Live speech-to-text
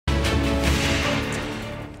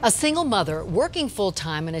A single mother working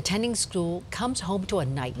full-time and attending school comes home to a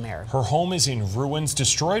nightmare. Her home is in ruins,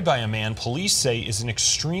 destroyed by a man police say is an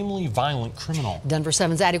extremely violent criminal. Denver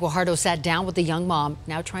 7's Addie Guajardo sat down with the young mom,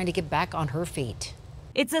 now trying to get back on her feet.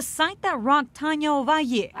 It's a sight that rocked Tanya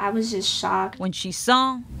Ovalle. I was just shocked when she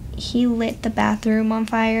saw he lit the bathroom on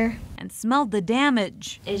fire and smelled the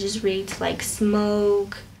damage. It just reeked like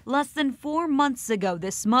smoke. Less than 4 months ago,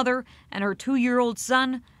 this mother and her 2-year-old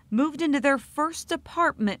son moved into their first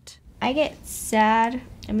apartment. I get sad.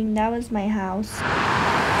 I mean, that was my house.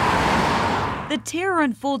 The terror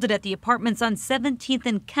unfolded at the apartments on 17th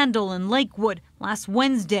and Kendall in Lakewood last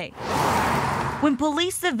Wednesday, when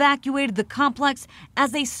police evacuated the complex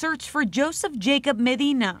as they searched for Joseph Jacob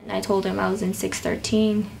Medina. And I told him I was in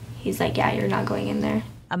 613. He's like, yeah, you're not going in there.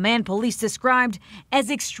 A man police described as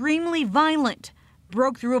extremely violent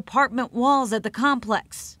broke through apartment walls at the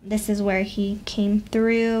complex. This is where he came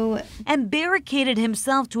through and barricaded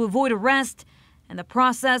himself to avoid arrest, in the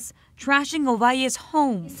process trashing Ovalle's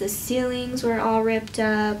home. The ceilings were all ripped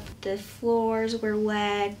up, the floors were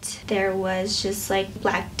wet, there was just like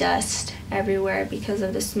black dust everywhere because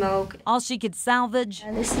of the smoke. All she could salvage.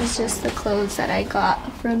 This is just the clothes that I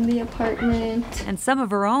got from the apartment. And some of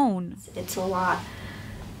her own. It's a lot.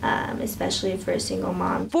 Especially for a single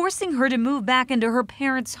mom. Forcing her to move back into her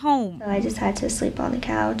parents' home. So I just had to sleep on the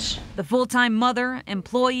couch. The full-time mother,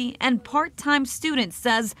 employee, and part-time student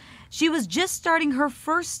says she was just starting her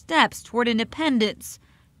first steps toward independence.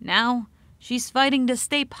 Now, she's fighting to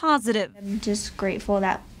stay positive. I'm just grateful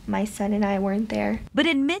that my son and I weren't there. But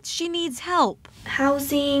admits she needs help.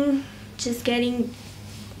 Housing, just getting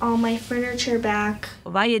all my furniture back.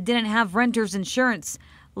 Ovalle didn't have renter's insurance,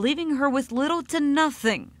 leaving her with little to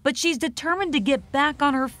nothing. But she's determined to get back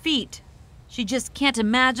on her feet. She just can't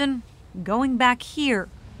imagine going back here.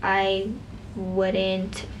 I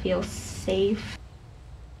wouldn't feel safe.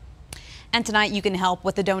 And tonight you can help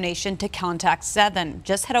with a donation to Contact 7.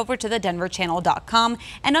 Just head over to thedenverchannel.com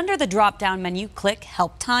and under the drop-down menu, click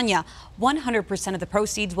Help Tanya. 100% of the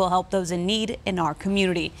proceeds will help those in need in our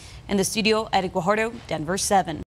community. In the studio, Addie Guajardo, Denver 7.